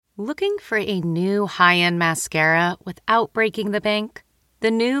Looking for a new high-end mascara without breaking the bank? The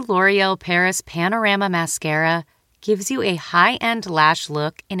new L'Oreal Paris Panorama Mascara gives you a high-end lash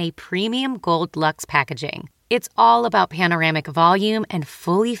look in a premium gold luxe packaging. It's all about panoramic volume and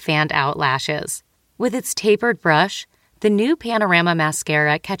fully fanned-out lashes. With its tapered brush, the new Panorama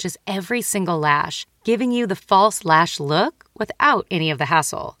Mascara catches every single lash, giving you the false lash look without any of the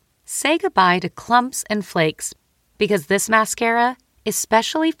hassle. Say goodbye to clumps and flakes, because this mascara is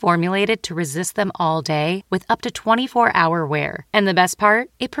specially formulated to resist them all day with up to 24-hour wear. And the best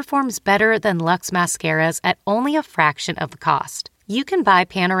part? It performs better than Luxe mascaras at only a fraction of the cost. You can buy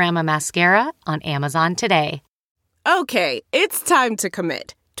Panorama Mascara on Amazon today. Okay, it's time to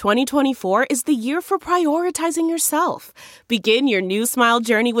commit. 2024 is the year for prioritizing yourself. Begin your new smile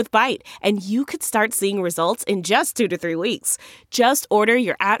journey with Byte, and you could start seeing results in just 2 to 3 weeks. Just order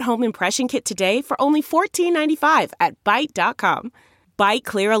your at-home impression kit today for only $14.95 at Byte.com. Byte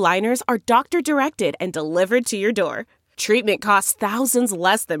Clear aligners are doctor-directed and delivered to your door. Treatment costs thousands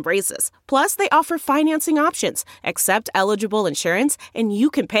less than braces. Plus, they offer financing options, accept eligible insurance, and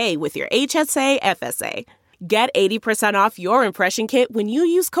you can pay with your HSA FSA. Get 80% off your impression kit when you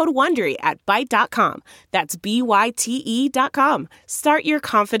use code WONDERY at Byte.com. That's BYTE.com. Start your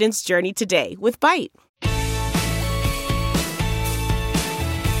confidence journey today with Byte.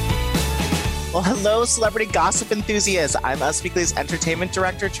 Well, hello, celebrity gossip enthusiasts. I'm Us Weekly's entertainment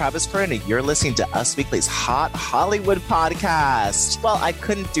director, Travis Curran, and you're listening to Us Weekly's Hot Hollywood podcast. Well, I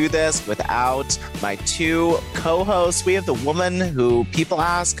couldn't do this without my two co-hosts. We have the woman who people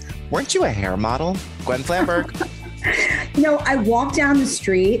ask, weren't you a hair model? Gwen Flamberg. I walk down the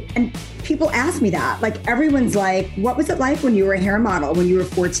street and people ask me that. Like, everyone's like, what was it like when you were a hair model when you were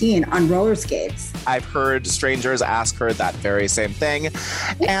 14 on roller skates? I've heard strangers ask her that very same thing.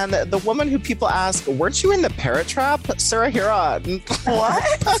 And the woman who people ask, weren't you in the Parrot Trap? Sarah Huron.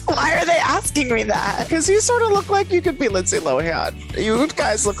 What? Why are they asking me that? Because you sort of look like you could be Lindsay Lohan. You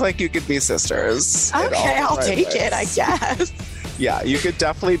guys look like you could be sisters. Okay, I'll take it, I guess. Yeah, you could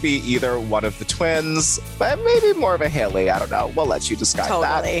definitely be either one of the twins, but maybe more of a Haley. I don't know. We'll let you describe that.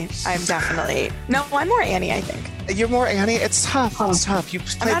 Totally. I'm definitely... No, I'm more Annie, I think. You're more Annie? It's tough. It's tough. You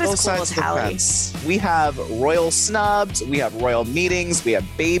play both sides of the fence. We have royal snubs. We have royal meetings. We have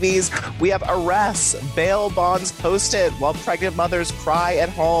babies. We have arrests. Bail bonds posted while pregnant mothers cry at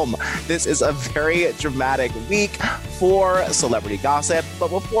home. This is a very dramatic week for celebrity gossip. But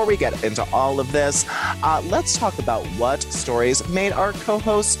before we get into all of this, let's talk about what stories made our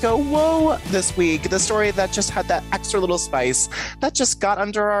co-hosts go whoa this week. The story that just had that extra little spice that just got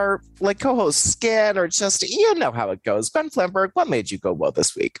under our co-host skin, or just, you know how it goes. Gwen Flamberg, what made you go whoa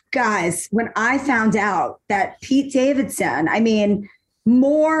this week? Guys, when I found out that Pete Davidson,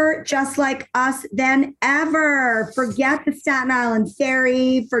 more just like us than ever, forget the Staten Island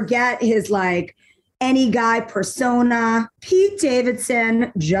Ferry, forget his any guy persona. Pete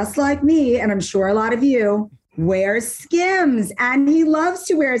Davidson, just like me, and I'm sure a lot of you, wears Skims, and he loves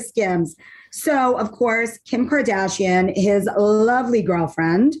to wear Skims. So, of course, Kim Kardashian, his lovely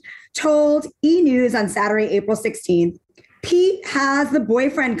girlfriend, told E! News on Saturday, April 16th, Pete has the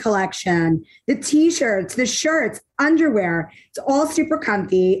boyfriend collection, the t-shirts, the shirts, underwear. It's all super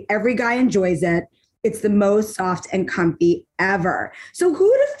comfy. Every guy enjoys it. It's the most soft and comfy ever. So who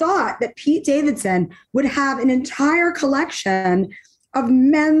would have thought that Pete Davidson would have an entire collection of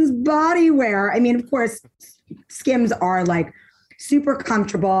men's bodywear? Of course, Skims are super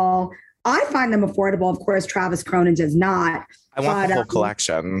comfortable. I find them affordable. Of course, Travis Cronin does not. I want the whole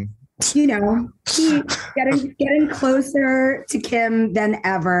collection. Pete getting closer to Kim than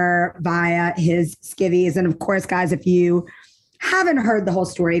ever via his skivvies. And of course, guys, if you haven't heard the whole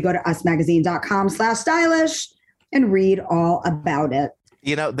story, go to usmagazine.com/stylish and read all about it.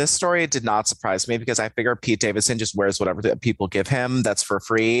 This story did not surprise me because I figure Pete Davidson just wears whatever people give him that's for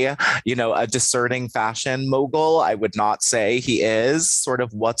free. A discerning fashion mogul. I would not say he is. Sort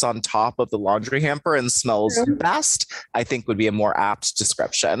of what's on top of the laundry hamper and smells best, I think would be a more apt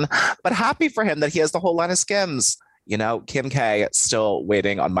description. But happy for him that he has the whole line of Skims. Kim K still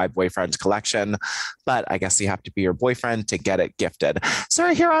waiting on my boyfriend collection, but I guess you have to be your boyfriend to get it gifted.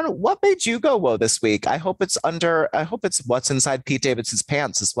 Sarah Huron, what made you go whoa this week? I hope it's what's inside Pete Davidson's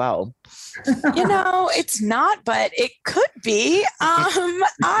pants as well. It's not, but it could be.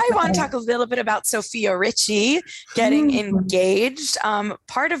 I want to talk a little bit about Sophia Richie getting engaged.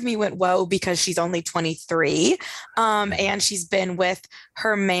 Part of me went whoa because she's only 23, and she's been with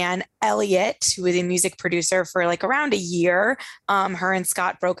her man Elliot, who is a music producer, for around a year. Her and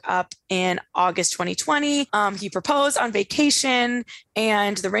Scott broke up in August 2020. He proposed on vacation,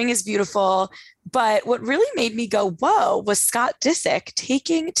 and the ring is beautiful. But what really made me go, whoa, was Scott Disick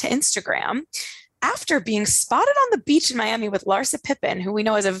taking to Instagram after being spotted on the beach in Miami with Larsa Pippen, who we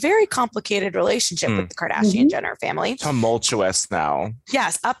know has a very complicated relationship with the Kardashian-Jenner family. Tumultuous now.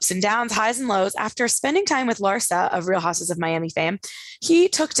 Yes, ups and downs, highs and lows. After spending time with Larsa of Real Houses of Miami fame, he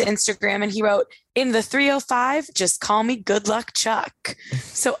took to Instagram and he wrote, "In the 305, just call me Good Luck Chuck."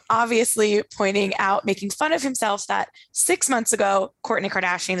 So obviously pointing out, making fun of himself that 6 months ago, Kourtney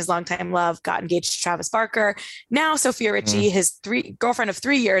Kardashian, his longtime love, got engaged to Travis Barker. Now Sophia Richie, his girlfriend of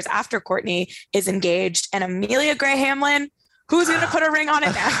 3 years after Kourtney, is engaged. And Amelia Gray Hamlin, who's going to put a ring on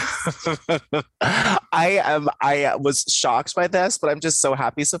it next? I was shocked by this, but I'm just so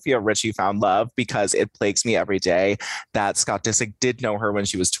happy Sophia Richie found love, because it plagues me every day that Scott Disick did know her when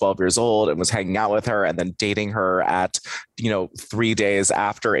she was 12 years old and was hanging out with her and then dating her at, 3 days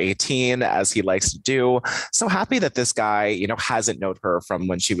after 18, as he likes to do. So happy that this guy, hasn't known her from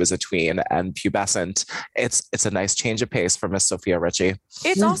when she was a tween and pubescent. It's a nice change of pace for Miss Sophia Richie.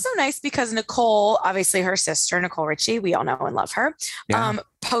 It's also nice because Nicole, obviously her sister, Nicole Richie, we all know and love her,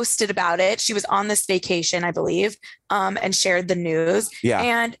 posted about it. She was on this vacation, I believe, and shared the news. Yeah.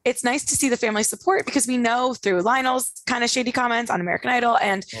 And it's nice to see the family support, because we know through Lionel's kind of shady comments on American Idol.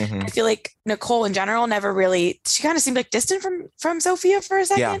 And I feel like Nicole in general never really, she kind of seemed like distant from Sophia for a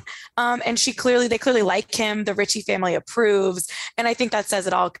second. Yeah. And they clearly like him. The Richie family approves. And I think that says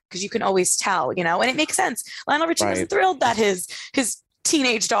it all, because you can always tell, and it makes sense. Lionel Richie was thrilled that his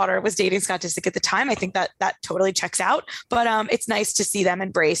teenage daughter was dating Scott Disick at the time. I think that totally checks out, but it's nice to see them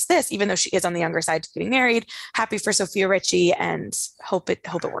embrace this, even though she is on the younger side to getting married. Happy for Sophia Richie, and hope it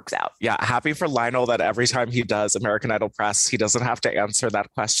works out. Yeah. Happy for Lionel that every time he does American Idol press, he doesn't have to answer that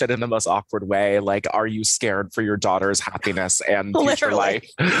question in the most awkward way. Like, are you scared for your daughter's happiness and future life?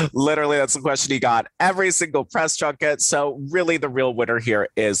 Literally, that's the question he got every single press junket. So really the real winner here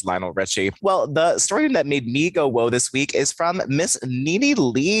is Lionel Richie. Well, the story that made me go whoa this week is from Miss NeNe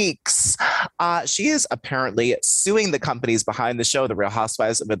Leakes. She is apparently suing the companies behind the show, The Real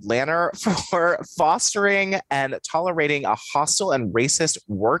Housewives of Atlanta, for fostering and tolerating a hostile and racist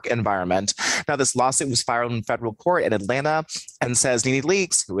work environment. Now, this lawsuit was filed in federal court in Atlanta and says NeNe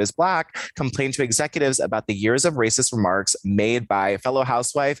Leakes, who is Black, complained to executives about the years of racist remarks made by fellow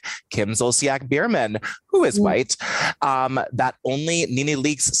housewife Kim Zolciak Biermann, who is white, that only NeNe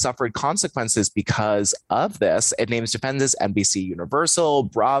Leakes suffered consequences because of this. It names defendants NBC Universal,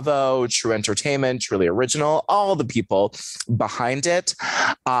 Bravo, True Entertainment, Truly Original, all the people behind it.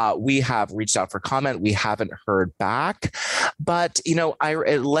 We have reached out for comment. We haven't heard back. But, it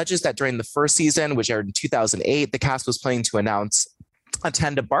alleges that during the first season, which aired in 2008, the cast was planning to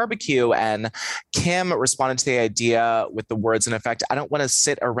attend a barbecue, and Kim responded to the idea with the words in effect, "I don't want to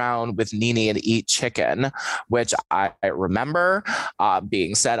sit around with NeNe and eat chicken," which I remember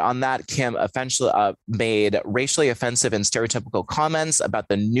being said on that. Kim eventually made racially offensive and stereotypical comments about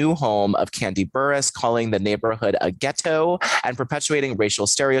the new home of Kandi Burruss, calling the neighborhood a ghetto and perpetuating racial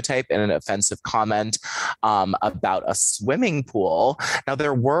stereotype in an offensive comment about a swimming pool. Now,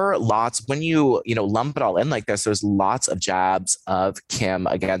 there were lots, when you lump it all in like this, there's lots of jabs of Kim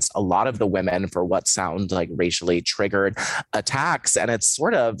against a lot of the women for what sound like racially triggered attacks. And it's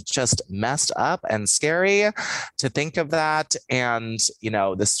sort of just messed up and scary to think of that. And,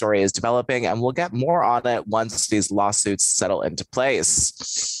 this story is developing, and we'll get more on it once these lawsuits settle into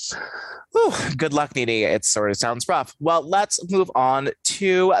place. Whew, good luck, NeNe. It sort of sounds rough. Well, let's move on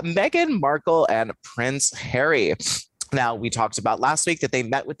to Meghan Markle and Prince Harry. Now, we talked about last week that they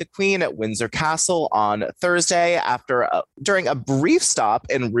met with the Queen at Windsor Castle on Thursday during a brief stop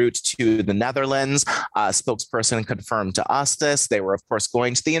en route to the Netherlands. A spokesperson confirmed to us this. They were, of course,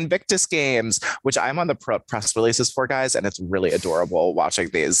 going to the Invictus Games, which I'm on the press releases for, guys, and it's really adorable watching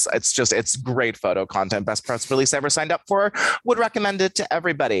these. It's great photo content. Best press release I ever signed up for. Would recommend it to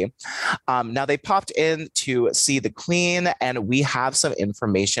everybody. Now, they popped in to see the Queen, and we have some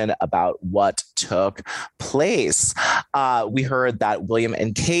information about what took place. We heard that William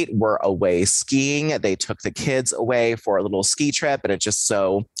and Kate were away skiing. They took the kids away for a little ski trip, and it just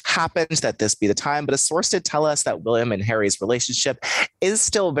so happened that this be the time. But a source did tell us that William and Harry's relationship is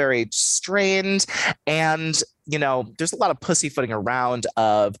still very strained, and there's a lot of pussyfooting around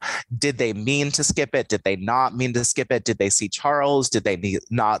of, did they mean to skip it? Did they not mean to skip it? Did they see Charles? Did they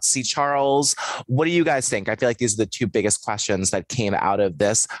not see Charles? What do you guys think? I feel like these are the two biggest questions that came out of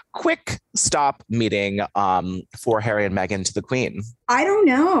this quick stop meeting for Harry and Meghan to the Queen. I don't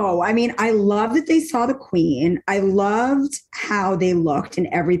know. I mean, I love that they saw the Queen. I loved how they looked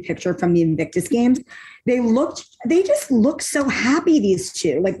in every picture from the Invictus Games. They just looked so happy, these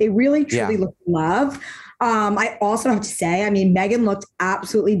two. Like, they really, truly looked in love. I also have to say, I mean, Meghan looked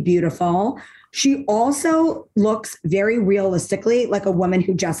absolutely beautiful. She also looks very realistically like a woman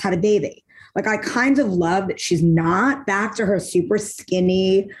who just had a baby. Like, I kind of love that she's not back to her super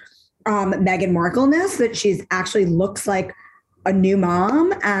skinny Meghan Markle-ness, that she's actually looks like a new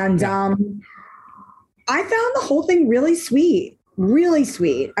mom. And I found the whole thing really sweet, really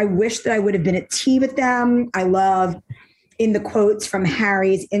sweet. I wish that I would have been at tea with them. I loved in the quotes from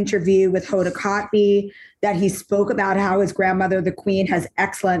Harry's interview with Hoda Kotb that he spoke about how his grandmother, the Queen, has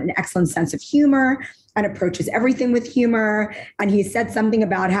an excellent sense of humor and approaches everything with humor. And he said something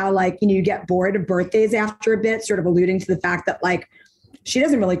about how, like, you know, you get bored of birthdays after a bit, sort of alluding to the fact that, like, she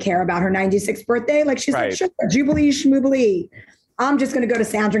doesn't really care about her 96th birthday. Like, she's like, sure, Jubilee, Schmooblee. I'm just going to go to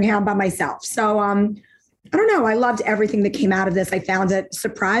Sandringham by myself. So I don't know. I loved everything that came out of this. I found it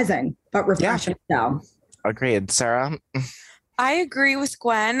surprising, but refreshing. Yeah. So. Agreed. Sarah? I agree with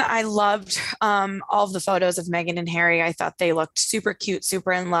Gwen. I loved all of the photos of Meghan and Harry. I thought they looked super cute,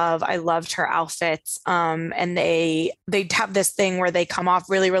 super in love. I loved her outfits. And they have this thing where they come off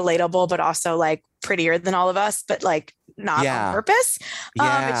really relatable, but also like prettier than all of us, but like not on purpose. It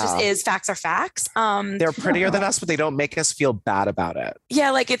just is, facts are facts. They're prettier than us, but they don't make us feel bad about it.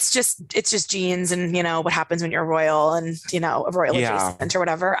 Yeah, like it's just genes and, you know, what happens when you're royal and, you know, a royal adjacent or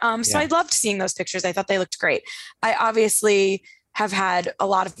whatever. So I loved seeing those pictures. I thought they looked great. I obviously have had a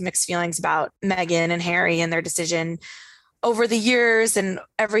lot of mixed feelings about Meghan and Harry and their decision over the years and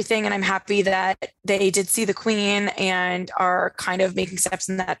everything. And I'm happy that they did see the Queen and are kind of making steps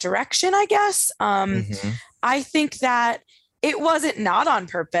in that direction, I guess. I think that it wasn't not on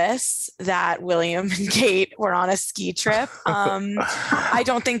purpose that William and Kate were on a ski trip. I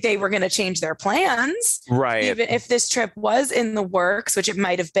don't think they were going to change their plans. Right. Even if this trip was in the works, which it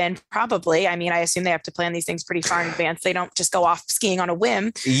might have been probably. I mean, I assume they have to plan these things pretty far in advance. They don't just go off skiing on a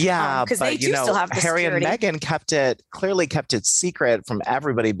whim. Yeah. Because they do still have the Harry security. and Meghan clearly kept it secret from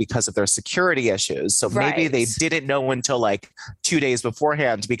everybody because of their security issues. So maybe they didn't know until like 2 days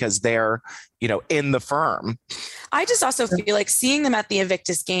beforehand because they're, you know, in the firm. I just also feel like seeing them at the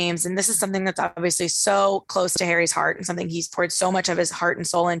Invictus Games, and this is something that's obviously so close to Harry's heart and something he's poured so much of his heart and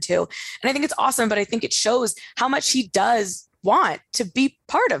soul into. And I think it's awesome, but I think it shows how much he does want to be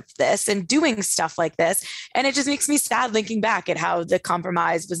part of this and doing stuff like this. And it just makes me sad thinking back at how the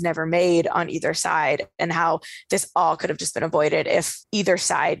compromise was never made on either side and how this all could have just been avoided if either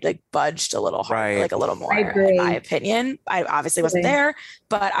side like budged a little harder, like a little more, in my opinion. I obviously wasn't there,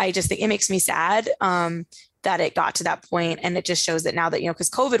 but I just think it makes me sad that it got to that point. And it just shows that now that, you know, because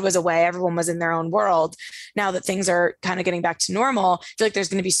COVID was away, everyone was in their own world. Now that things are kind of getting back to normal, I feel like there's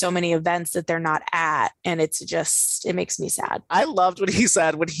going to be so many events that they're not at. And it makes me sad. I loved what he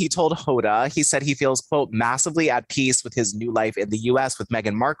said when he told Hoda. He said he feels, quote, massively at peace with his new life in the US with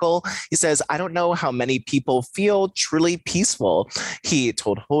Meghan Markle. He says, I don't know how many people feel truly peaceful. He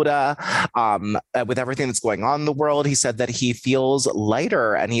told Hoda, with everything that's going on in the world, he said that he feels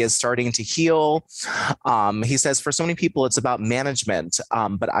lighter and he is starting to heal. He says, for so many people, it's about management.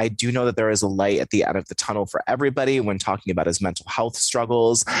 But I do know that there is a light at the end of the tunnel for everybody when talking about his mental health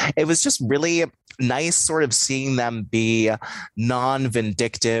struggles. It was just really nice sort of seeing them be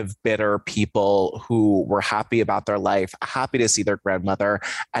non-vindictive, bitter people who were happy about their life, happy to see their grandmother,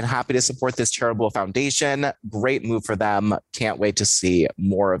 and happy to support this charitable foundation. Great move for them. Can't wait to see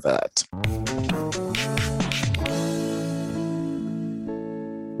more of it.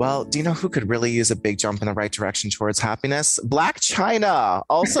 Well, do you know who could really use a big jump in the right direction towards happiness? Blac Chyna,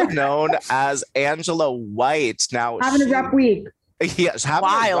 also known as Angela White. Now, having a rough week. Yes,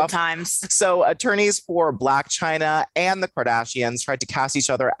 wild times. So attorneys for Blac Chyna and the Kardashians tried to cast each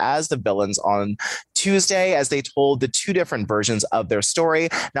other as the villains on Tuesday as they told the two different versions of their story.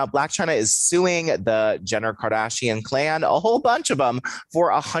 Now, Blac Chyna is suing the Jenner Kardashian clan, a whole bunch of them,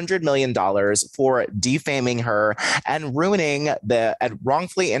 for $100 million for defaming her and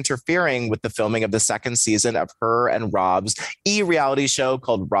wrongfully interfering with the filming of the second season of her and Rob's reality show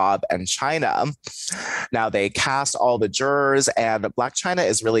called Rob and Chyna. Now, they cast all the jurors, and Blac Chyna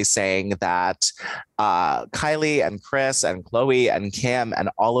is really saying that Kylie and Kris and Khloe and Kim and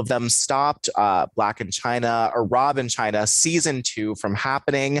all of them stopped Rob and Chyna season 2 from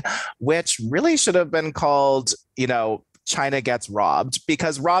happening, which really should have been called, you know, Chyna Gets Robbed,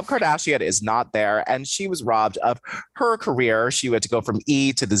 because Rob Kardashian is not there and she was robbed of her career. She had to go from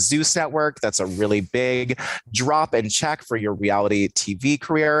E! to the Zeus Network. That's a really big drop in check for your reality TV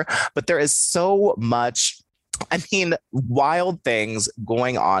career. But there is so much wild things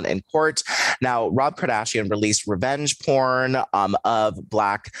going on in court. Now, Rob Kardashian released revenge porn of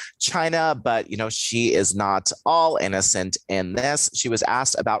Blac Chyna, but, she is not all innocent in this. She was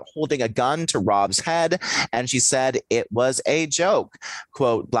asked about holding a gun to Rob's head, and she said it was a joke.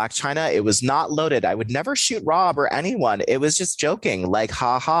 Quote, Blac Chyna, it was not loaded. I would never shoot Rob or anyone. It was just joking, like,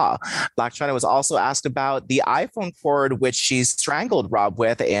 ha ha. Blac Chyna was also asked about the iPhone cord, which she strangled Rob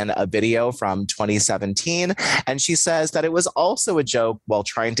with in a video from 2017. And she says that it was also a joke while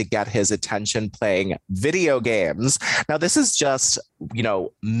trying to get his attention playing video games. Now, this is just,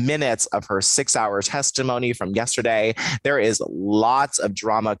 minutes of her 6-hour testimony from yesterday. There is lots of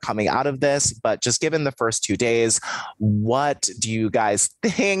drama coming out of this, but just given the first 2 days, what do you guys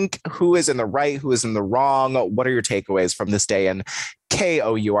think? Who is in the right? Who is in the wrong? What are your takeaways from this day in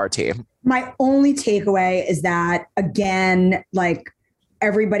KOURT? My only takeaway is that, again,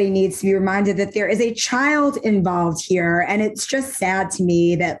 everybody needs to be reminded that there is a child involved here. And it's just sad to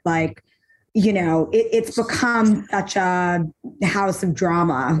me that it's become such a house of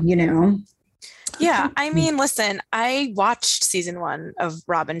drama, Yeah, I mean, listen, I watched season 1 of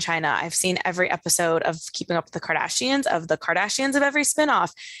Rob & Chyna. I've seen every episode of Keeping Up with the Kardashians, of every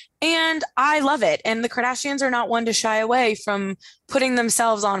spinoff, and I love it. And the Kardashians are not one to shy away from putting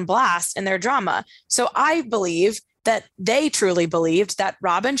themselves on blast in their drama. So I believe that they truly believed that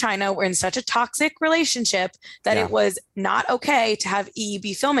Rob and Chyna were in such a toxic relationship that it was not okay to have E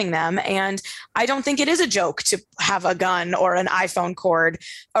be filming them. And I don't think it is a joke to have a gun or an iPhone cord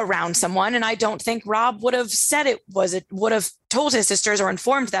around someone. And I don't think Rob would have said would have told his sisters or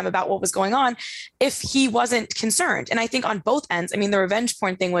informed them about what was going on if he wasn't concerned. And I think on both ends, I mean, the revenge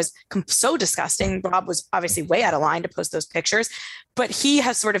porn thing was so disgusting. Rob was obviously way out of line to post those pictures, but he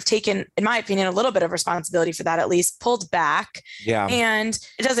has sort of taken, in my opinion, a little bit of responsibility for that, at least pulled back. Yeah. And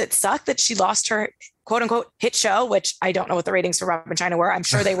does it suck that she lost her quote unquote hit show, which I don't know what the ratings for Rob & Chyna were. I'm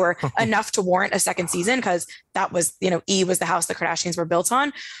sure they were enough to warrant a second season because that was, E was the house the Kardashians were built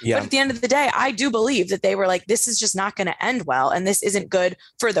on. Yeah. But at the end of the day, I do believe that they were like, this is just not going to end well. And this isn't good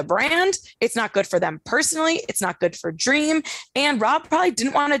for the brand. It's not good for them personally. It's not good for Dream. And Rob probably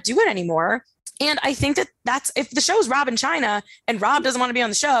didn't want to do it anymore. And I think that's if the show's Rob & Chyna and Rob doesn't want to be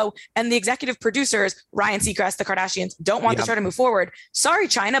on the show and the executive producers, Ryan Seacrest, the Kardashians, don't want the show to move forward. Sorry,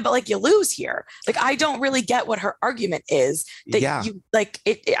 Chyna, but you lose here. I don't really get what her argument is that you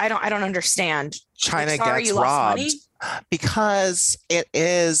I don't understand. Chyna gets robbed. Money? Because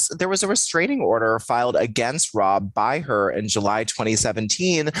there was a restraining order filed against Rob by her in July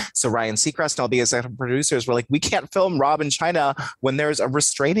 2017. So Ryan Seacrest and all the executive producers were like, we can't film Rob & Chyna when there's a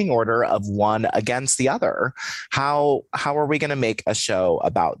restraining order of one against the other. How are we going to make a show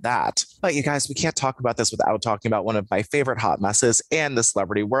about that? But you guys, we can't talk about this without talking about one of my favorite hot messes in the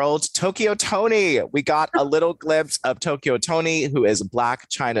celebrity world, Tokyo Toni. We got a little glimpse of Tokyo Toni, who is Blac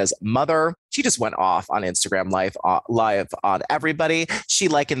Chyna's mother. She just went off on Instagram live on everybody. She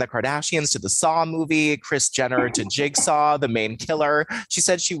likened the Kardashians to the Saw movie, Kris Jenner to Jigsaw, the main killer. She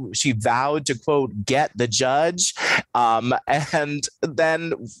said she vowed to, quote, get the judge, and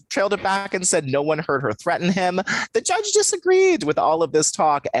then trailed it back and said no one heard her threaten him. The judge disagreed with all of this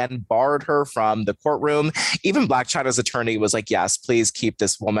talk and barred her from the courtroom. Even Blac Chyna's attorney was like, yes, please keep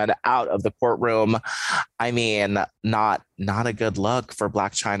this woman out of the courtroom. I mean, not a good look for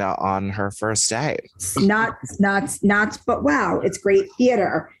Blac Chyna on her first day. Not, but wow, it's great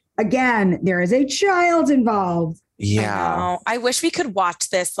theater. Again, there is a child involved. Yeah. I wish we could watch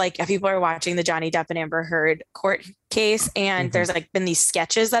this. People are watching the Johnny Depp and Amber Heard court case, and there's been these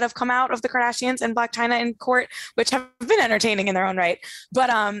sketches that have come out of the Kardashians and Blac Chyna in court, which have been entertaining in their own right.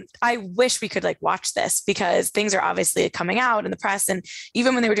 But I wish we could watch this because things are obviously coming out in the press. And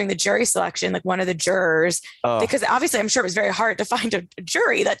even when they were doing the jury selection, one of the jurors, because obviously I'm sure it was very hard to find a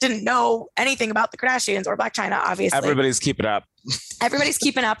jury that didn't know anything about the Kardashians or Blac Chyna, obviously. Everybody's keeping up. Everybody's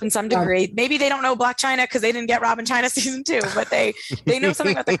keeping up in some degree. Maybe they don't know Blac Chyna because they didn't get Rob & Chyna season 2, but they know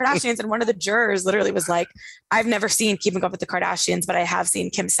something about the Kardashians. And one of the jurors literally was like, I've never seen Keeping Up with the Kardashians, but I have seen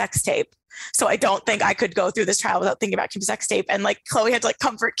Kim's sex tape. So I don't think I could go through this trial without thinking about Kim's sex tape. And Khloe had to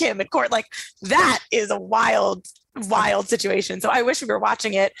comfort Kim in court. That is a wild situation. So I wish we were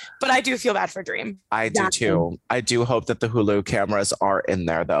watching it, but I do feel bad for Dream. I do too. I do hope that the Hulu cameras are in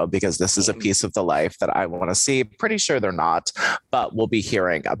there though, because this is a piece of the life that I want to see. Pretty sure they're not, but we'll be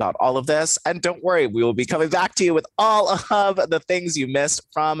hearing about all of this. And don't worry, we will be coming back to you with all of the things you missed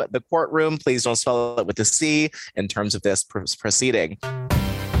from the courtroom. Please don't spell it with a C in terms of this proceeding.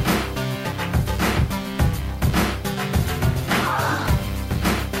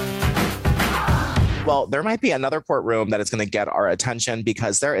 Well, there might be another courtroom that is going to get our attention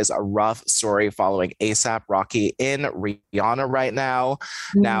because there is a rough story following A$AP Rocky in Rihanna right now.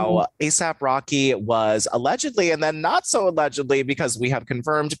 Now, A$AP Rocky was allegedly, and then not so allegedly, because we have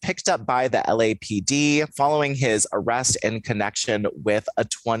confirmed, picked up by the LAPD following his arrest in connection with a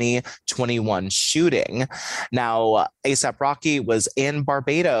 2021 shooting. Now, A$AP Rocky was in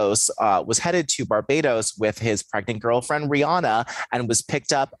Barbados, was headed to Barbados with his pregnant girlfriend Rihanna, and was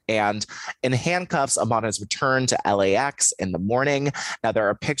picked up and in handcuffs upon his return to LAX in the morning. Now, there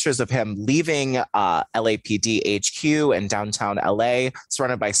are pictures of him leaving LAPD HQ in downtown LA,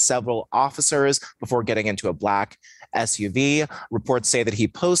 surrounded by several officers before getting into a black SUV. Reports say that he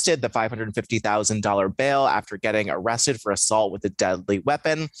posted the $550,000 bail after getting arrested for assault with a deadly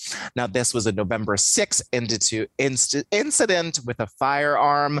weapon. Now, this was a November 6th incident with a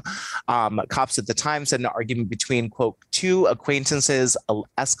firearm. Cops at the time said an argument between, quote, two acquaintances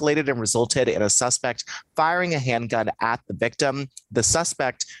escalated and resulted in a suspect firing a handgun at the victim. The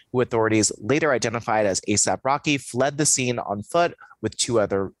suspect, who authorities later identified as A$AP Rocky, fled the scene on foot with two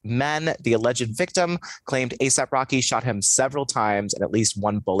other men. The alleged victim claimed A$AP Rocky shot him several times and at least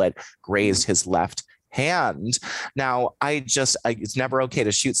one bullet grazed his left hand. Now, it's never okay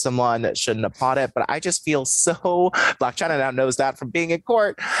to shoot someone, shouldn't applaud it, but I just feel so, Blac Chyna now knows that from being in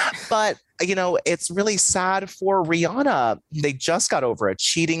court, but it's really sad for Rihanna. They just got over a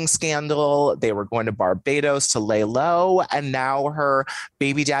cheating scandal. They were going to Barbados to lay low. And now her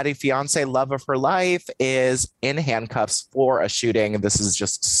baby daddy, fiance, love of her life is in handcuffs for a shooting. This is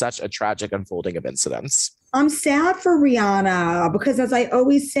just such a tragic unfolding of incidents. I'm sad for Rihanna because, as I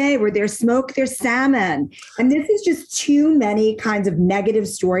always say, where there's smoke, there's salmon. And this is just too many kinds of negative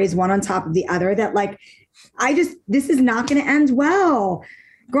stories, one on top of the other, that this is not going to end well.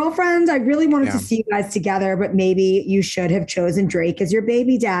 Girlfriends, I really wanted to see you guys together, but maybe you should have chosen Drake as your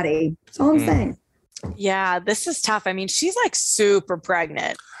baby daddy. That's all I'm saying. Yeah, this is tough. I mean, she's like super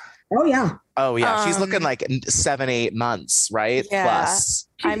pregnant. Oh, yeah. She's looking like 7-8 months, right? Yeah. Plus.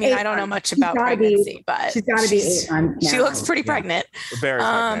 I mean, I don't know much about pregnancy, but she's got to be 8 months now. She looks pretty pregnant. Very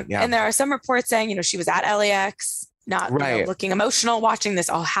pregnant, yeah. And there are some reports saying, she was at LAX, not looking emotional, watching this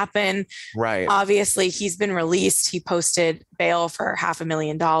all happen. Right. Obviously, he's been released. He posted bail for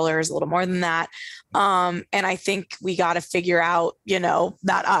 $500,000, a little more than that. And I think we got to figure out,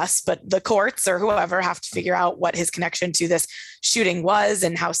 not us, but the courts or whoever have to figure out what his connection to this shooting was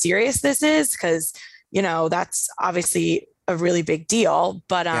and how serious this is. Because, that's obviously a really big deal.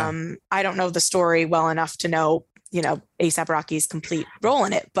 But I don't know the story well enough to know, A$AP Rocky's complete role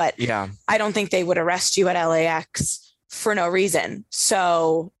in it. But I don't think they would arrest you at LAX for no reason.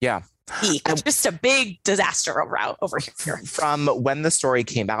 So just a big disaster over here. From when the story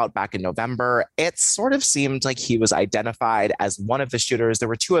came out back in November, it sort of seemed like he was identified as one of the shooters. There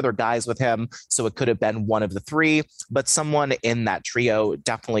were two other guys with him, so it could have been one of the three, but someone in that trio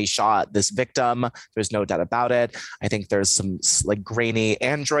definitely shot this victim. There's no doubt about it. I think there's some grainy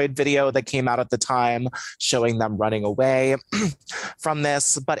Android video that came out at the time showing them running away from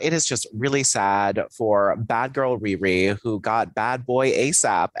this, but it is just really sad for bad girl Riri, who got bad boy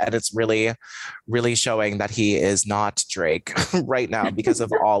A$AP, and it's really, really showing that he is not Drake right now because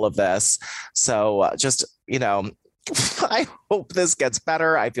of all of this. So I hope this gets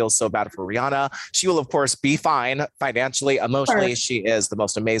better. I feel so bad for Rihanna. She will, of course, be fine financially, emotionally. She is the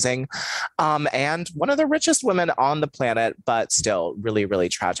most amazing and one of the richest women on the planet, but still really, really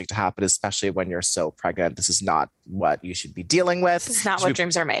tragic to happen, especially when you're so pregnant. This is not what you should be dealing with. This is not what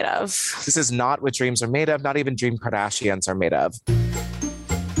dreams are made of. This is not what dreams are made of. Not even Dream Kardashians are made of.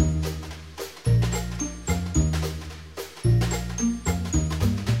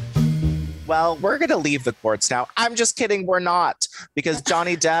 Well, we're going to leave the courts now. I'm just kidding. We're not, because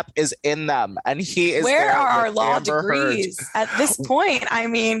Johnny Depp is in them and he is. Where are our law degrees at this point? I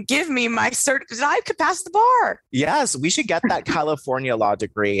mean, give me my cert. I could pass the bar. Yes, we should get that California law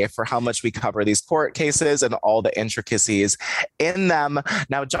degree for how much we cover these court cases and all the intricacies in them.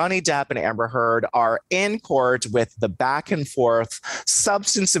 Now, Johnny Depp and Amber Heard are in court with the back and forth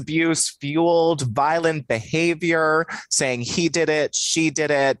substance abuse fueled violent behavior, saying he did it, she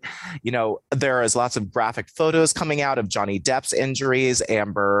did it. There is lots of graphic photos coming out of Johnny Depp's injuries.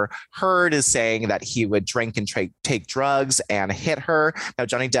 Amber Heard is saying that he would drink and take drugs and hit her. Now,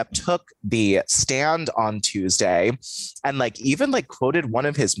 Johnny Depp took the stand on Tuesday and even quoted one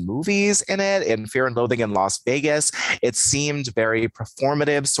of his movies in it, in Fear and Loathing in Las Vegas. It seemed very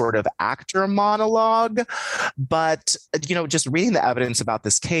performative, sort of actor monologue. But, just reading the evidence about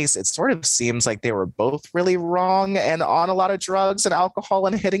this case, it sort of seems like they were both really wrong and on a lot of drugs and alcohol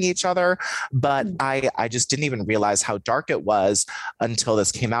and hitting each other. but I just didn't even realize how dark it was until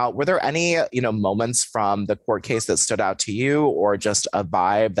this came out. Were there any, moments from the court case that stood out to you, or just a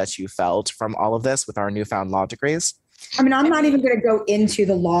vibe that you felt from all of this with our newfound law degrees? I mean, I'm not even going to go into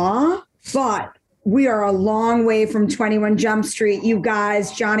the law, but we are a long way from 21 Jump Street. You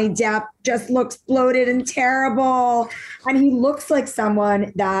guys, Johnny Depp just looks bloated and terrible. And he looks like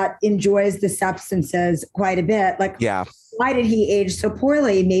someone that enjoys the substances quite a bit. Like, yeah. Why did he age so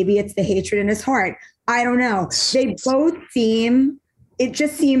poorly? Maybe it's the hatred in his heart. I don't know. They both it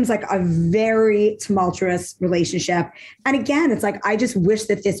just seems like a very tumultuous relationship. And again, it's like, I just wish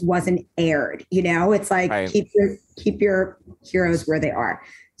that this wasn't aired. It's like, right. Keep your heroes where they are.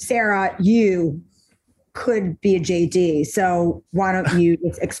 Sarah, you could be a JD. So why don't you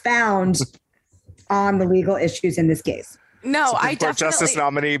just expound on the legal issues in this case? No, I definitely justice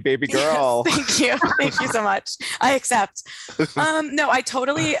nominee, baby girl. Yes, thank you. Thank you so much. I accept. No, I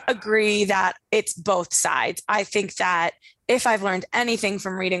totally agree that it's both sides. I think that if I've learned anything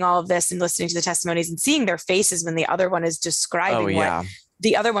from reading all of this and listening to the testimonies and seeing their faces when the other one is describing what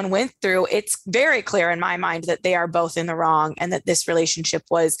the other one went through, it's very clear in my mind that they are both in the wrong and that this relationship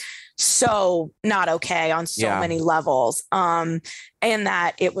was so not okay on so many levels. And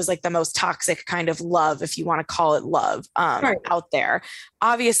that it was like the most toxic kind of love, if you want to call it love, out there.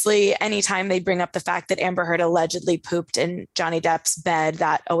 Obviously, anytime they bring up the fact that Amber Heard allegedly pooped in Johnny Depp's bed,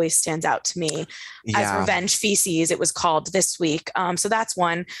 that always stands out to me as revenge feces, it was called this week. So that's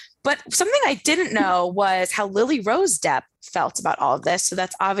one. But something I didn't know was how Lily Rose Depp felt about all of this. So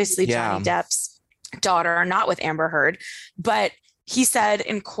that's obviously Johnny Depp's daughter, not with Amber Heard. But he said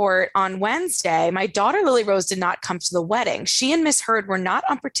in court on Wednesday, my daughter Lily Rose did not come to the wedding. She and Miss Heard were not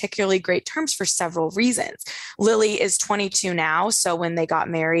on particularly great terms for several reasons. Lily is 22 now. So when they got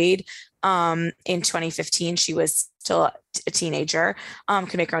married in 2015, she was still a teenager,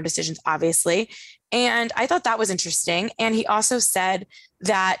 could make her own decisions, obviously. And I thought that was interesting. And he also said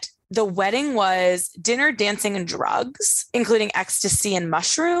that the wedding was dinner, dancing, and drugs, including ecstasy and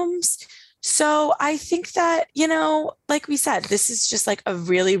mushrooms. So I think that, like we said, this is just like a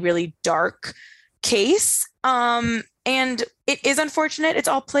really, really dark case. And it is unfortunate. It's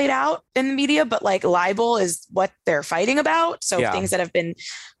all played out in the media, but like libel is what they're fighting about. So things that have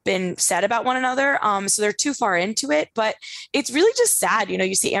been said about one another. So they're too far into it, but it's really just sad.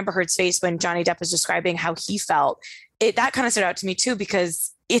 You see Amber Heard's face when Johnny Depp was describing how he felt. That kind of stood out to me too,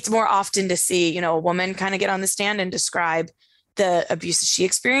 because it's more often to see, a woman kind of get on the stand and describe the abuse she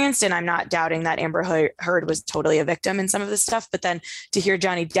experienced. And I'm not doubting that Amber Heard was totally a victim in some of this stuff. But then to hear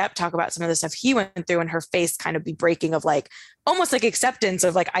Johnny Depp talk about some of the stuff he went through and her face kind of be breaking of like, almost like acceptance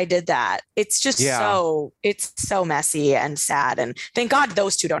of like, I did that. It's just it's so messy and sad. And thank God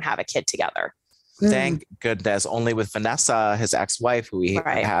those two don't have a kid together. Thank goodness. Only with Vanessa, his ex-wife, who he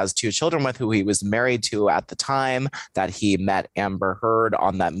has 2 children with, who he was married to at the time that he met Amber Heard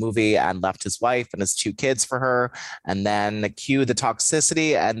on that movie and left his wife and his 2 kids for her. And then cue the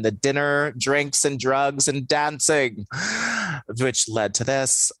toxicity and the dinner, drinks, and drugs and dancing, which led to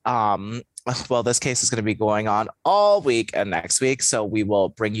this. Well, this case is going to be going on all week and next week, so we will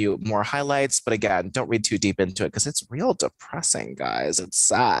bring you more highlights. But again, don't read too deep into it because it's real depressing, guys. It's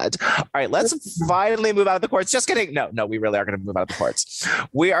sad. All right, let's finally move out of the courts. Just kidding. No, we really are going to move out of the courts.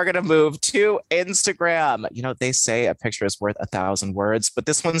 We are going to move to Instagram. They say a picture is worth 1,000 words, but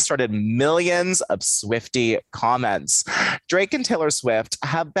this one started millions of Swiftie comments. Drake and Taylor Swift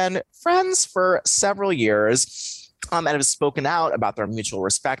have been friends for several years. And have spoken out about their mutual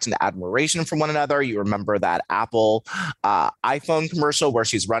respect and admiration for one another. You remember that Apple iPhone commercial where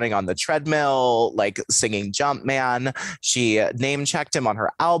she's running on the treadmill, like singing Jumpman. She name-checked him on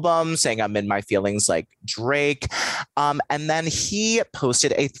her album, saying, I'm in my feelings like Drake. And then he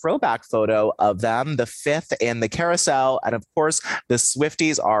posted a throwback photo of them, the 5th in the carousel. And of course, the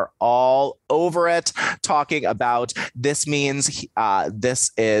Swifties are all over it, talking about this means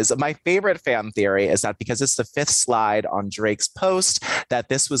this is my favorite fan theory is that because it's the 5th slide on Drake's post, that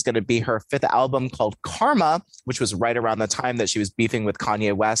this was going to be her 5th album called Karma, which was right around the time that she was beefing with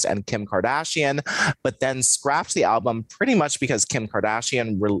Kanye West and Kim Kardashian, but then scrapped the album pretty much because Kim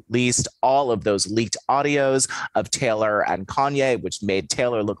Kardashian released all of those leaked audios of Taylor and Kanye, which made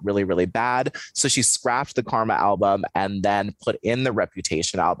Taylor look really, really bad. So she scrapped the Karma album and then put in the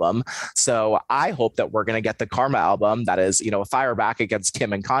Reputation album. So I hope that we're going to get the Karma album that is, a fire back against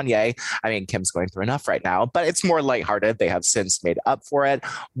Kim and Kanye. I mean, Kim's going through enough right now, but it's more lighthearted. They have since made up for it.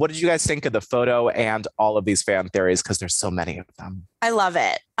 What did you guys think of the photo and all of these fan theories? Because there's so many of them. I love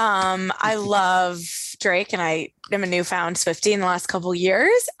it. I love Drake, and I am a newfound Swiftie in the last couple of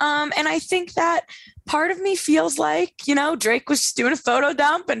years. And I think that part of me feels like, Drake was just doing a photo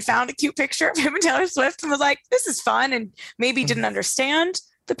dump and found a cute picture of him and Taylor Swift and was like, this is fun, and maybe didn't understand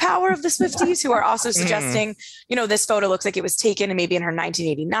the power of the Swifties, who are also suggesting, this photo looks like it was taken maybe in her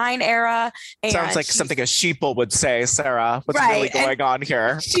 1989 era. And sounds like something a sheeple would say, Sarah. What's really going on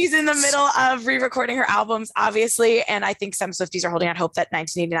here? She's in the middle of re-recording her albums, obviously. And I think some Swifties are holding out hope that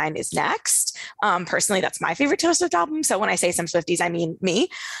 1989 is next. Personally, that's my favorite Taylor Swift album. So when I say some Swifties, I mean me.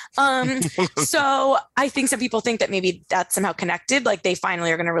 So I think some people think that maybe that's somehow connected. Like they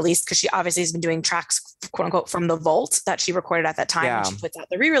finally are going to release, because she obviously has been doing tracks, quote unquote, from the vault that she recorded at that time. Yeah. And she puts out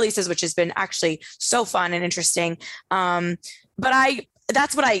the re-releases, which has been actually so fun and interesting. But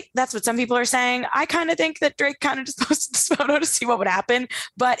that's what some people are saying. I kind of think that Drake kind of just posted this photo to see what would happen.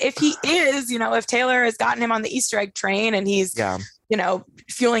 But if he is, if Taylor has gotten him on the Easter egg train and he's,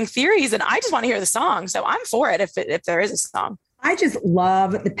 fueling theories, and I just want to hear the song. So I'm for it if there is a song. I just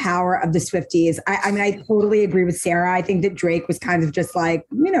love the power of the Swifties. I mean, I totally agree with Sarah. I think that Drake was kind of just like,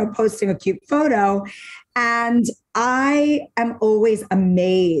 posting a cute photo. And I am always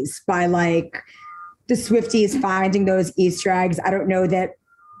amazed by like the Swifties finding those Easter eggs. I don't know that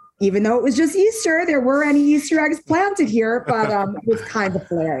even though it was just Easter, there were any Easter eggs planted here, but it was kind of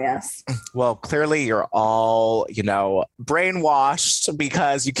hilarious. Well, clearly you're all, brainwashed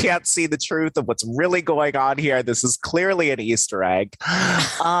because you can't see the truth of what's really going on here. This is clearly an Easter egg.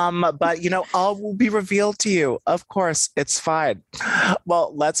 But, all will be revealed to you. Of course, it's fine.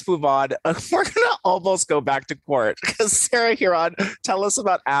 Well, let's move on. We're going to almost go back to court because Sarah Huron, tell us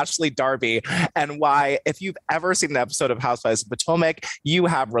about Ashley Darby and why, if you've ever seen an episode of Housewives of Potomac, you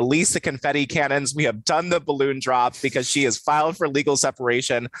have released the confetti cannons. We have done the balloon drop because she has filed for legal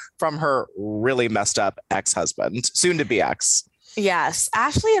separation from her really messed up ex-husband, soon to be ex. Yes.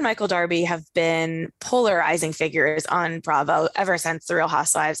 Ashley and Michael Darby have been polarizing figures on Bravo ever since The Real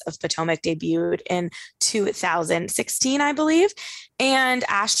Housewives of Potomac debuted in 2016, I believe. And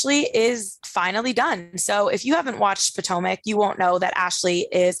Ashley is finally done. So if you haven't watched Potomac, you won't know that Ashley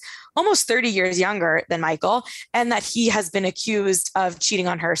is almost 30 years younger than Michael, and that he has been accused of cheating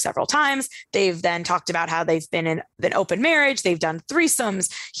on her several times. They've then talked about how they've been in an open marriage. They've done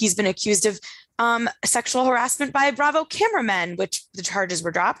threesomes. He's been accused of sexual harassment by Bravo cameramen, which the charges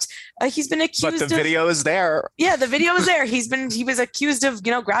were dropped. He's been accused But the video is there. Yeah, the video is there. He was accused of,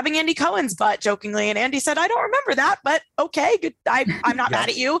 grabbing Andy Cohen's butt jokingly. And Andy said, I don't remember that, but okay, good. I'm not mad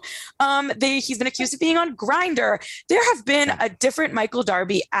at you. He's been accused of being on Grindr. There have been a different Michael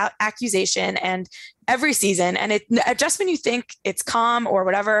Darby accusation and every season. And just when you think it's calm or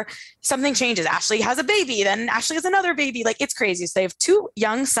whatever, something changes. Ashley has a baby, then Ashley has another baby. Like, it's crazy. So they have two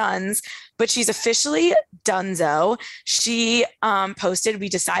young sons, but she's officially donezo. She posted, we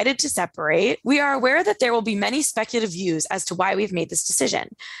decided to separate. We are aware that there will be many speculative views as to why we've made this decision.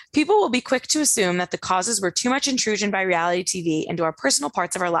 People will be quick to assume that the causes were too much intrusion by reality TV into our personal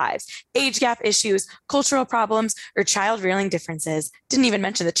parts of our lives, age gap issues, cultural problems, or child rearing differences. Didn't even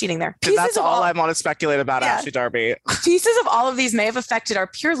mention the cheating there. That's all I want to speculate about Ashley Darby. Pieces of all of these may have affected our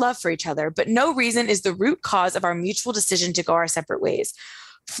pure love for each other, but no reason is the root cause of our mutual decision to go our separate ways.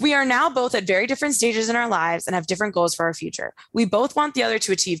 We are now both at very different stages in our lives and have different goals for our future. We both want the other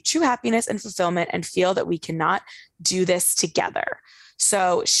to achieve true happiness and fulfillment and feel that we cannot do this together.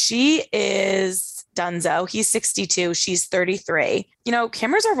 So she is donezo. He's 62. She's 33.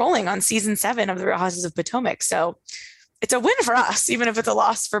 Cameras are rolling on season 7 of The Real Houses of Potomac. So it's a win for us, even if it's a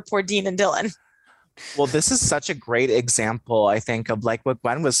loss for poor Dean and Dylan. Well, this is such a great example, I think, of like what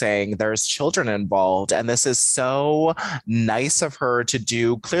Gwen was saying. There's children involved, and this is so nice of her to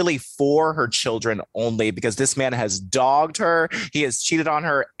do, clearly for her children only, because this man has dogged her. He has cheated on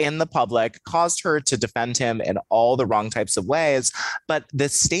her in the public, caused her to defend him in all the wrong types of ways. But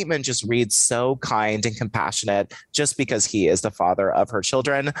this statement just reads so kind and compassionate just because he is the father of her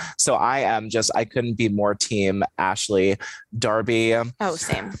children. So I couldn't be more team Ashley Darby. Oh,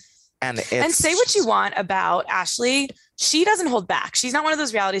 same. And say what you want about Ashley. She doesn't hold back. She's not one of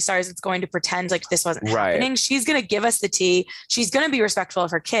those reality stars that's going to pretend like this wasn't happening. She's going to give us the tea. She's going to be respectful of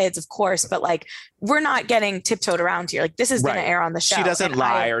her kids, of course, but like, we're not getting tiptoed around here. Like, this is going to air on the show. She doesn't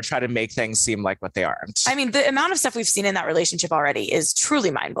lie or try to make things seem like what they aren't. I mean, the amount of stuff we've seen in that relationship already is truly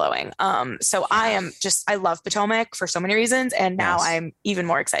mind blowing. So I love Potomac for so many reasons. And now I'm even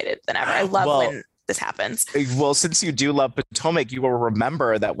more excited than ever. I love when this happens. Well, since you do love Potomac, you will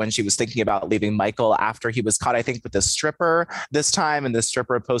remember that when she was thinking about leaving Michael after he was caught, I think, with a stripper this time, and the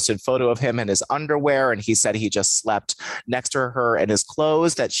stripper posted a photo of him in his underwear, and he said he just slept next to her in his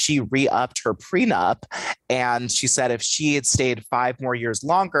clothes, that she re-upped her prenup. And she said if she had stayed 5 more years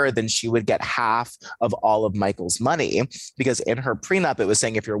longer, then she would get half of all of Michael's money. Because in her prenup, it was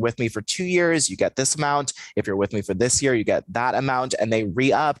saying, if you're with me for 2 years, you get this amount. If you're with me for this year, you get that amount. And they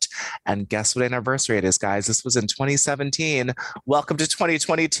re-upped. And guess what anniversary it is, guys? This was in 2017. Welcome to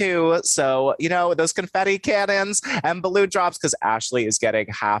 2022. So, those confetti cannons and balloon drops, because Ashley is getting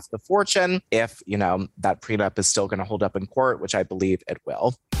half the fortune if, that prenup is still going to hold up in court, which I believe it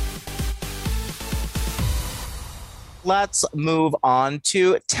will. Let's move on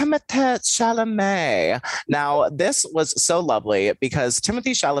to Timothée Chalamet. Now, this was so lovely because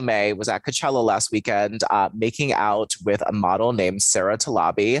Timothée Chalamet was at Coachella last weekend making out with a model named Sarah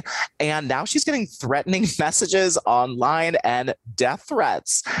Talabi. And now she's getting threatening messages online and death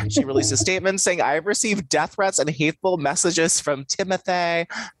threats. She released a statement saying, "I have received death threats and hateful messages from Timothée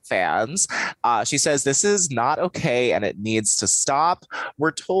fans." She says this is not okay and it needs to stop.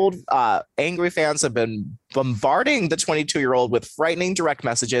 We're told angry fans have been bombarding the 22-year-old with frightening direct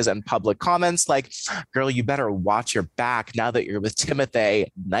messages and public comments like, "Girl, you better watch your back now that you're with Timothée,"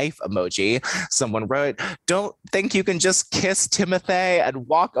 knife emoji. Someone wrote, "Don't think you can just kiss Timothée and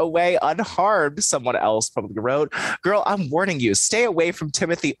walk away unharmed," someone else probably wrote. "Girl, I'm warning you, stay away from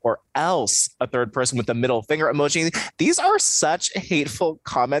Timothy or else," a third person with the middle finger emoji. These are such hateful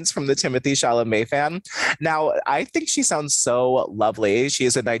comments from the Timothée Chalamet fan. Now, I think she sounds so lovely. She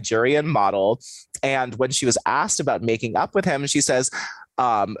is a Nigerian model. And when she was asked about making up with him, she says,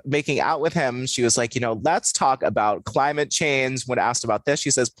 making out with him, she was like, let's talk about climate change. When asked about this,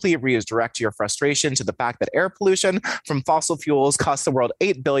 she says, "Please redirect your frustration to the fact that air pollution from fossil fuels costs the world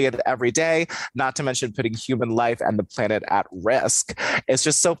 $8 billion every day, not to mention putting human life and the planet at risk." It's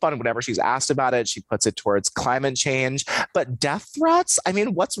just so fun. Whenever she's asked about it, she puts it towards climate change. But death threats, I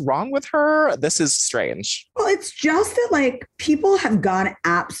mean, what's wrong with her? This is strange. Well, it's just that people have gone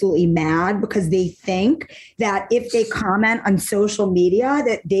absolutely mad because they think that if they comment on social media,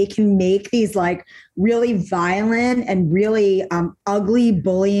 that they can make these really violent and really ugly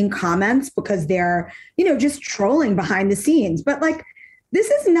bullying comments because they're, just trolling behind the scenes. But this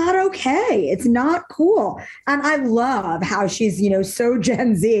is not okay. It's not cool. And I love how she's, so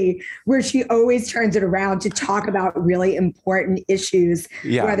Gen Z, where she always turns it around to talk about really important issues,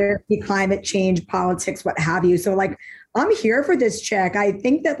 whether it be climate change, politics, what have you. So I'm here for this chick. I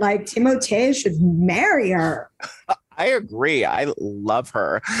think that Timothée should marry her. I agree. I love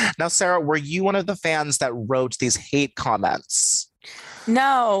her. Now, Sarah, were you one of the fans that wrote these hate comments?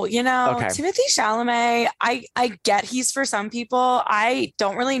 No, Okay. Timothée Chalamet, I get he's for some people. I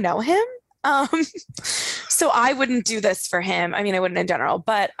don't really know him. So I wouldn't do this for him. I mean, I wouldn't in general,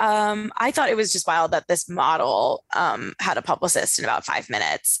 but I thought it was just wild that this model had a publicist in about 5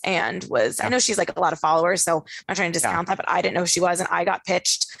 minutes and I know she's a lot of followers, so I'm not trying to discount that, but I didn't know who she was. And I got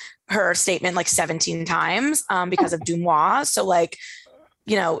pitched her statement 17 times because of Dumois. So I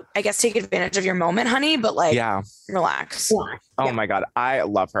guess take advantage of your moment, honey, but relax. Oh my God. I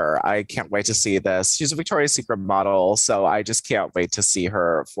love her. I can't wait to see this. She's a Victoria's Secret model, so I just can't wait to see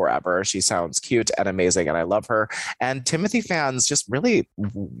her forever. She sounds cute and amazing, and I love her. And Timothy fans just really,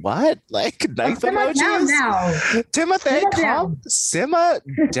 what? Knife emojis? Down now. Timothée, simmer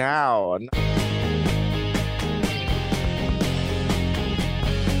down.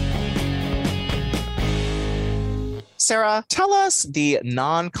 Sarah, tell us the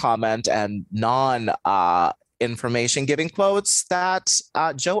non-comment and non-information giving quotes that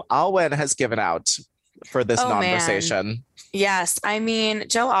Joe Alwyn has given out for this conversation. Man. Yes. I mean,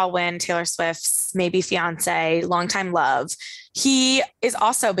 Joe Alwyn, Taylor Swift's maybe fiance, longtime love. He is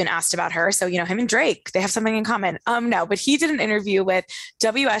also been asked about her. So, him and Drake, they have something in common. No, but he did an interview with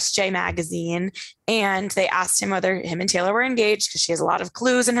WSJ Magazine and they asked him whether him and Taylor were engaged because she has a lot of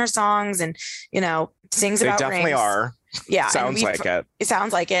clues in her songs and, sings about rings. They definitely are. Yeah. Sounds like it. It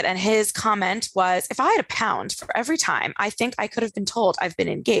sounds like it. And his comment was, "If I had a pound for every time I think I could have been told I've been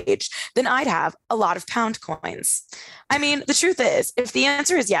engaged, then I'd have a lot of pound coins." I mean, the truth is, if the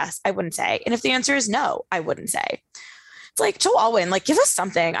answer is yes, I wouldn't say. And if the answer is no, I wouldn't say. It's Joe Alwyn, give us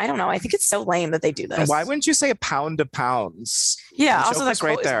something. I don't know. I think it's so lame that they do this. And why wouldn't you say a pound of pounds? Yeah. Also, that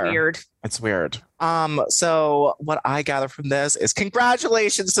quote is weird. It's weird. So what I gather from this is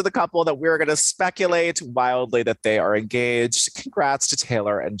congratulations to the couple that we're going to speculate wildly that they are engaged. Congrats to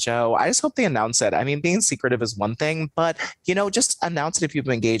Taylor and Joe. I just hope they announce it. I mean, being secretive is one thing, but, just announce it if you've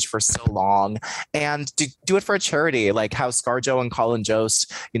been engaged for so long and do it for a charity, like how ScarJo and Colin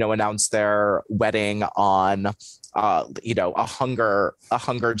Jost, announced their wedding on a hunger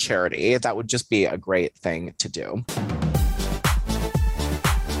charity. That would just be a great thing to do.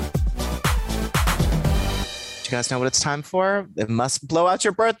 You guys know what it's time for? It must blow out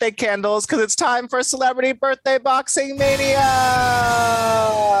your birthday candles because it's time for Celebrity Birthday Boxing Mania.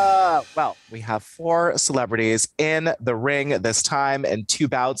 Well, we have 4 celebrities in the ring this time and 2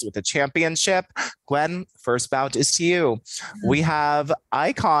 bouts with the championship. Gwen, first bout is to you. We have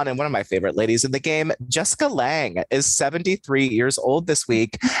icon and one of my favorite ladies in the game, Jessica Lange, is 73 years old this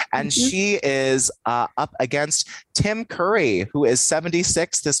week, and she is up against Tim Curry, who is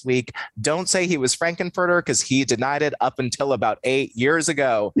 76 this week. Don't say he was Frankenfurter because he denied it up until about 8 years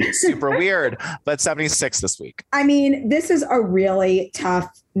ago. Super weird, but 76 this week. I mean, this is a really tough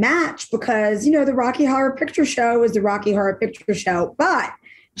match because, the Rocky Horror Picture Show is the Rocky Horror Picture Show, but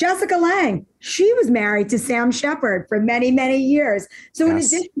Jessica Lange, she was married to Sam Shepard for many, many years. So in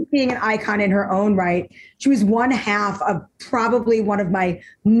addition to being an icon in her own right, she was one half of probably one of my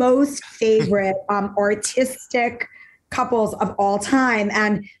most favorite artistic couples of all time.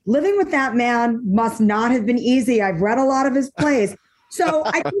 And living with that man must not have been easy. I've read a lot of his plays. So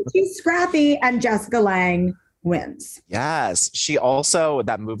I think she's scrappy and Jessica Lange wins. Yes. She also,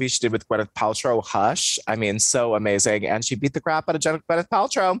 that movie she did with Gwyneth Paltrow, Hush, I mean, so amazing. And she beat the crap out of Gwyneth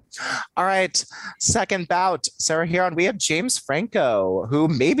Paltrow. All right. Second bout, Sarah Heron, we have James Franco, who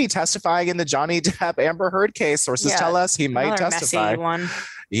may be testifying in the Johnny Depp Amber Heard case. Sources tell us he might testify. Messy one.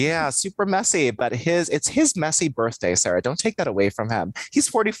 Yeah, super messy, but it's his messy birthday, Sarah. Don't take that away from him. He's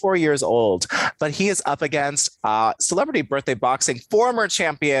 44 years old, but he is up against Celebrity Birthday Boxing former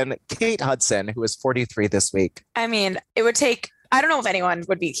champion Kate Hudson, who is 43 this week. I mean, it would take, I don't know if anyone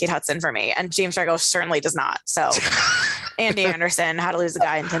would beat Kate Hudson for me, and James Franco certainly does not. So Andy Anderson, How to Lose a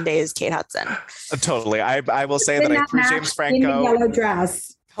Guy in 10 Days, Kate Hudson. Totally. I will say that I threw James Franco in the yellow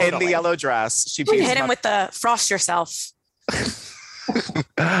dress. In the yellow dress. She hit him with the frost yourself.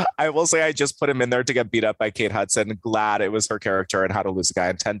 I will say I just put him in there to get beat up by Kate Hudson. Glad it was her character in How to Lose a Guy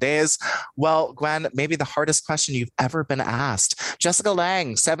in 10 Days. Well, Gwen, maybe the hardest question you've ever been asked. Jessica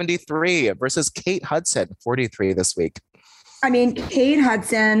Lange, 73 versus Kate Hudson, 43 this week. I mean, Kate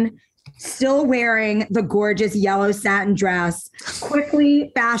Hudson still wearing the gorgeous yellow satin dress,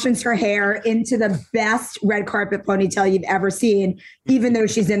 quickly fashions her hair into the best red carpet ponytail you've ever seen, even though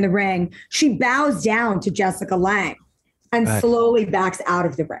she's in the ring. She bows down to Jessica Lange and slowly backs out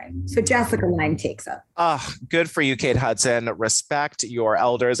of the ring. So Jessica Lange takes it. Good for you, Kate Hudson. Respect your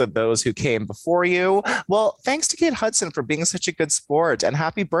elders and those who came before you. Well, thanks to Kate Hudson for being such a good sport, and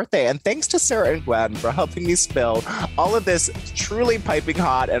happy birthday. And thanks to Sarah and Gwen for helping me spill all of this truly piping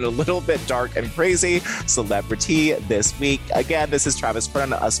hot and a little bit dark and crazy celebrity this week. Again, this is Travis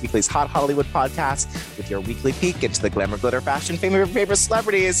Brennan of Us Weekly's Hot Hollywood podcast with your weekly peek into the glamour, glitter, fashion, fame of your favorite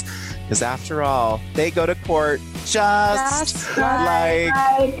celebrities. Because after all, they go to court just like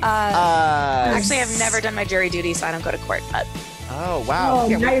us. Actually, I've never done my jury duty, so I don't go to court. But oh wow,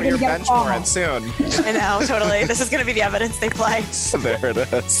 can't wait for your bench warrant soon. I know, totally. This is going to be the evidence they play. There it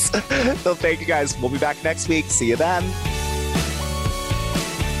is. So thank you guys. We'll be back next week. See you then.